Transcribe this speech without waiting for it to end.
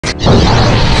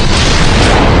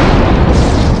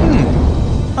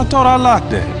I thought I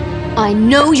locked that. I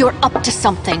know you're up to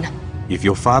something. If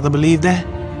your father believed that,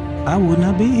 I would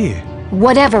not be here.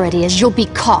 Whatever it is, you'll be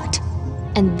caught.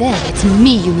 And then it's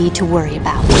me you need to worry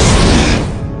about.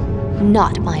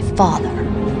 Not my father.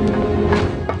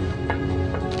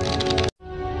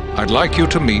 I'd like you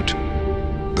to meet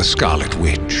the Scarlet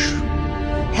Witch.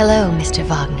 Hello, Mr.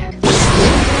 Wagner.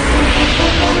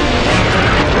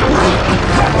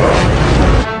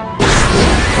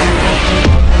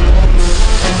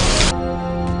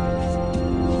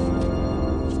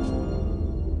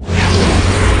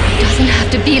 Doesn't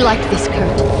have to be like this,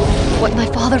 Kurt. What my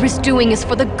father is doing is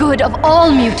for the good of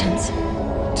all mutants.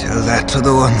 Tell that to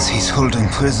the ones he's holding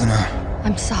prisoner.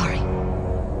 I'm sorry.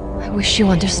 I wish you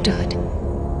understood.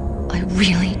 I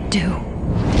really do.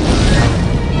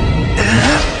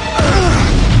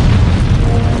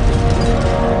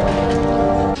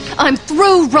 I'm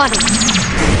through running!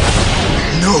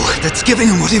 No, that's giving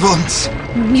him what he wants.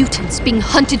 Mutants being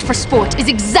hunted for sport is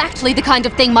exactly the kind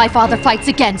of thing my father fights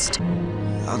against.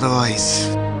 Otherwise,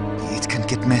 it can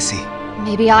get messy.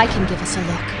 Maybe I can give us a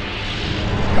look.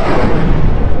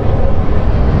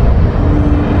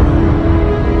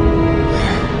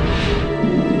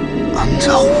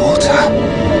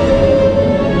 Underwater?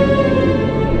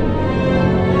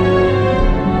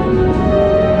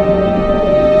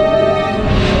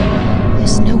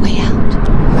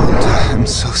 I'm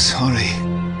so sorry.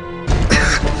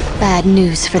 Bad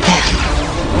news for them.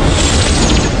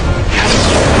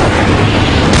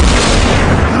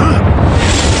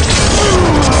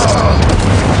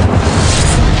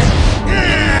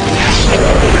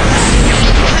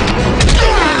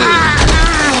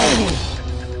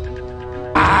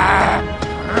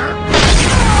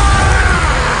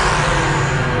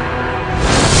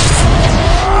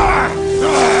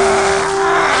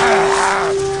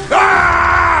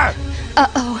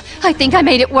 Uh-oh, I think I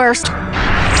made it worse.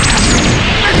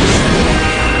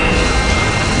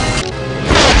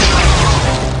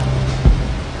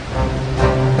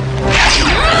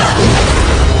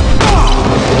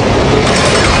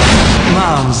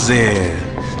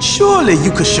 Mademoiselle, surely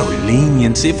you could show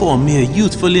leniency for a mere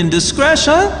youthful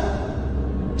indiscretion.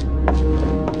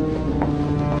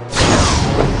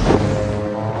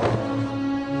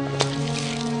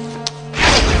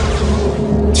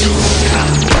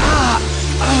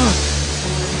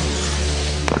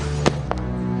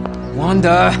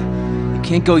 Wanda, you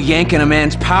can't go yanking a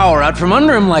man's power out from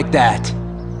under him like that.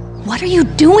 What are you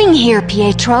doing here,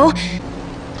 Pietro?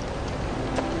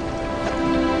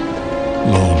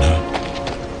 Lorna,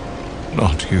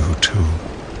 not you too.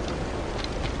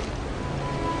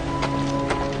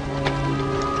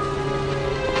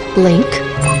 Blink.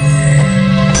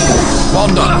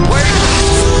 Wanda, wait!